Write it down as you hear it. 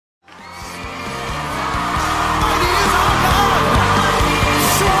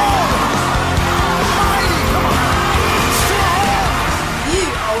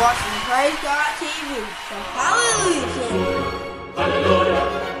him. So hallelujah to him. Hallelujah,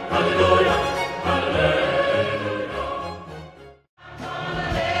 hallelujah, hallelujah.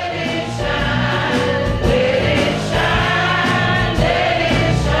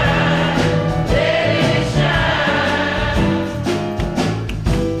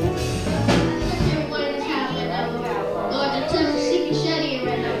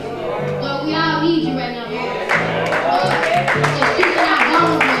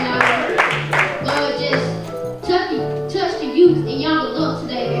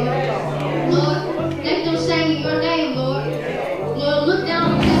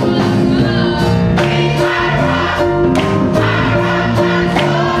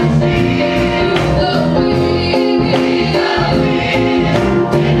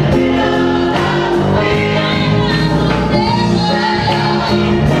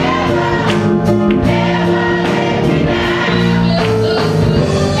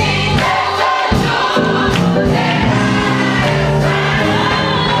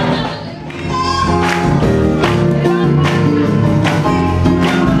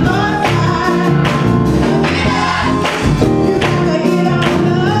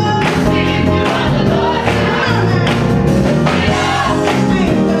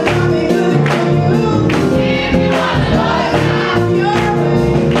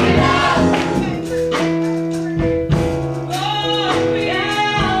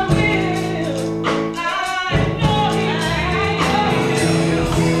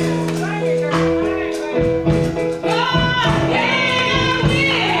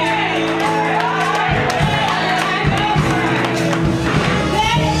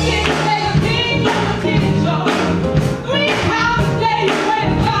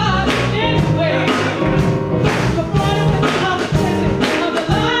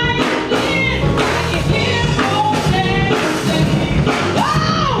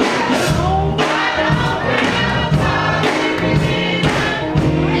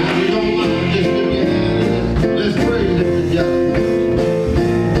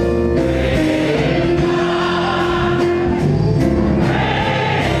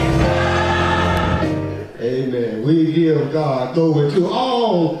 Glory to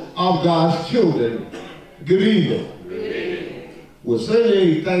all of God's children. Good evening. Good evening. We're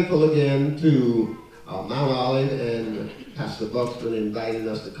certainly thankful again to Mount Olive and Pastor Buxton inviting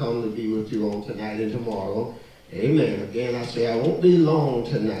us to come to be with you on tonight and tomorrow. Amen. Again, I say I won't be long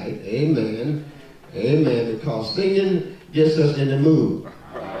tonight. Amen. Amen. Because singing gets us in the mood.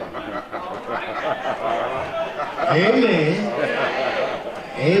 Amen.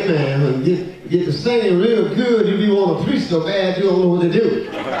 Amen. When you get to singing real good, if you want to preach so bad, you don't know what to do.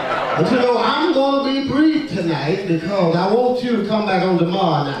 But you know, I'm going to be brief tonight because I want you to come back on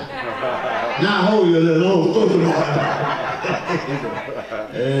tomorrow night. Now hold you a little.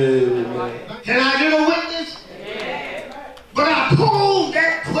 Amen. Can I get a witness? But I pose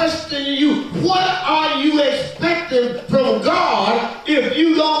that question to you. What are you expecting from God if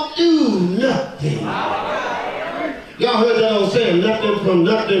you don't do nothing? Y'all heard that old saying, nothing from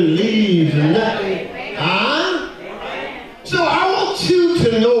nothing leaves nothing. Huh? So I want you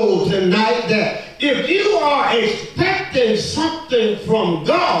to know tonight that if you are expecting something from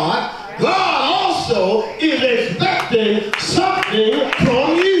God, God also is expecting something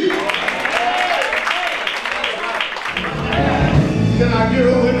from you. Can I get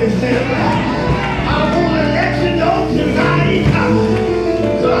over this hand? I want to let you know tonight,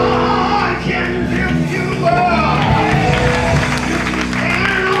 God can lift you up.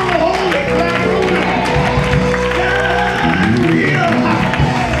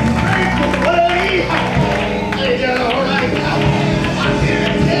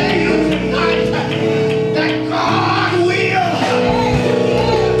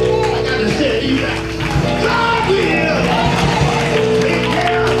 God will take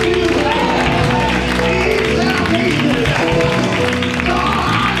care of you.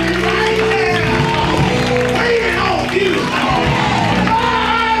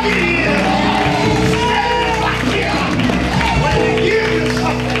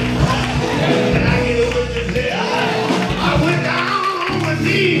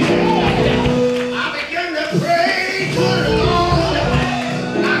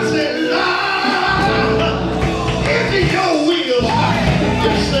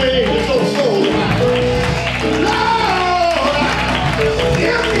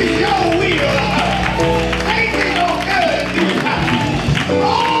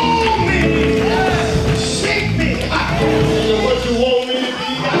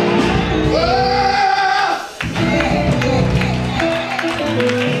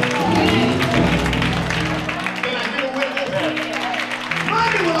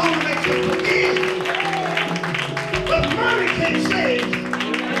 can save.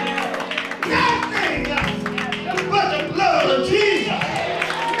 Nothing but the blood of Jesus.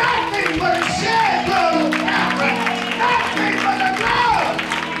 Nothing but the shed blood of Calvary. Nothing but the blood.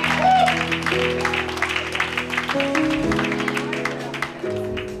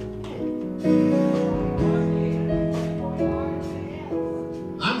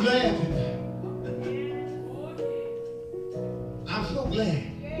 I'm glad today. I'm so glad.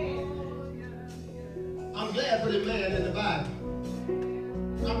 I'm glad for the man in the Bible.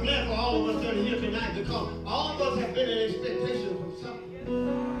 I'm glad for all of us that are here tonight because all of us have been in expectation from something.